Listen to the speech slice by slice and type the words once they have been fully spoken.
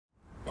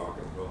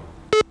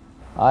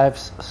I have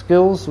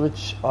skills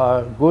which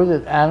are good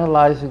at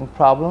analyzing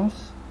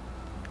problems.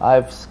 I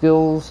have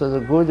skills that are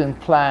good in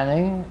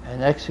planning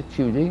and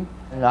executing.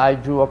 And I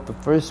drew up the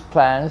first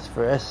plans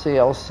for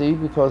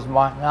SCLC because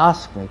Martin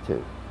asked me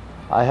to.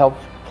 I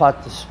helped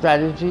plot the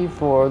strategy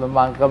for the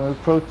Montgomery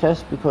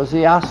protest because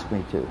he asked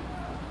me to.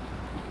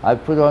 I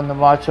put on the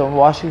March on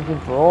Washington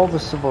for all the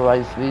civil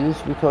rights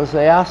leaders because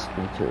they asked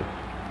me to.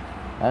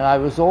 And I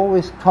was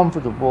always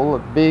comfortable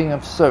at being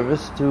of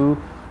service to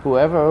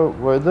whoever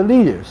were the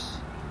leaders.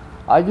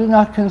 I do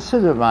not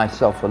consider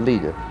myself a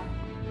leader.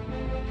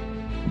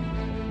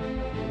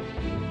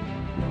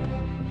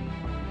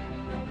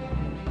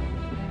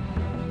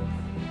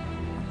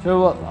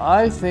 So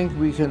I think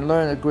we can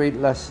learn a great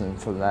lesson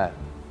from that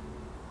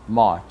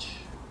march,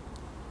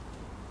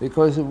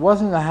 because it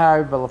wasn't the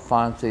Harry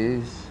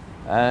Belafontes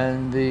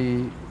and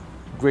the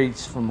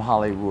greats from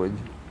Hollywood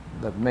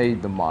that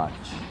made the march.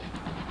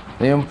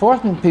 The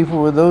important people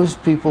were those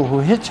people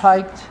who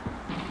hitchhiked,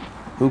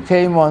 who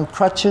came on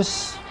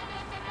crutches,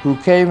 who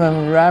came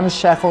in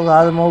ramshackle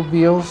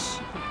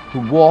automobiles, who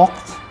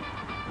walked,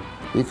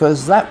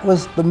 because that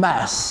was the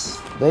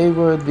mass. They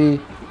were the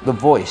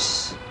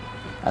voice.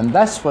 And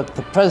that's what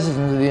the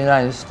President of the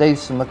United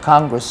States and the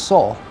Congress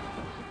saw.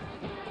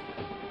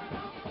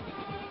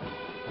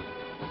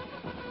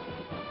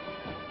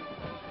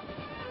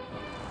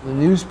 The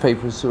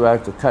newspapers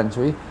throughout the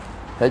country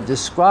had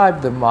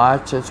described the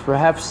march as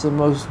perhaps the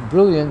most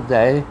brilliant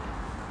day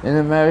in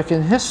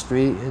American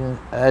history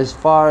as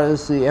far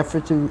as the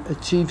effort to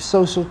achieve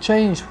social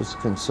change was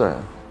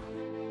concerned.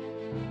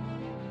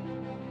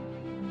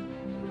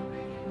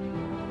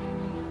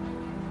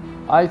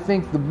 I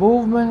think the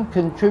movement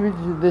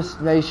contributed to this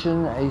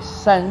nation a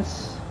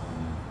sense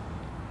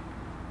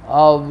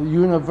of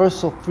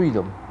universal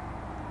freedom,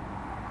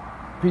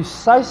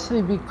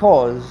 precisely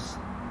because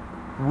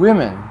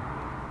women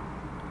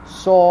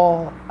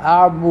saw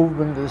our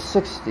movement of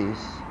the 60s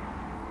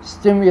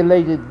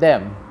stimulated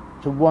them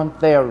to want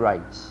their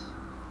rights.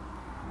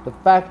 The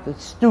fact that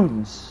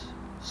students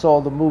saw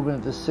the movement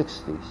of the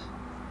 60s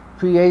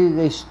created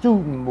a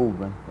student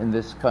movement in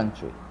this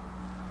country.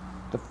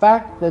 The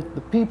fact that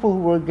the people who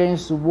were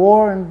against the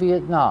war in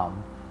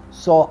Vietnam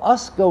saw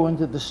us go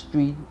into the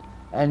street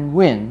and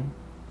win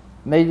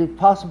made it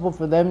possible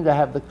for them to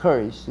have the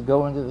courage to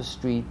go into the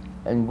street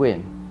and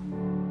win.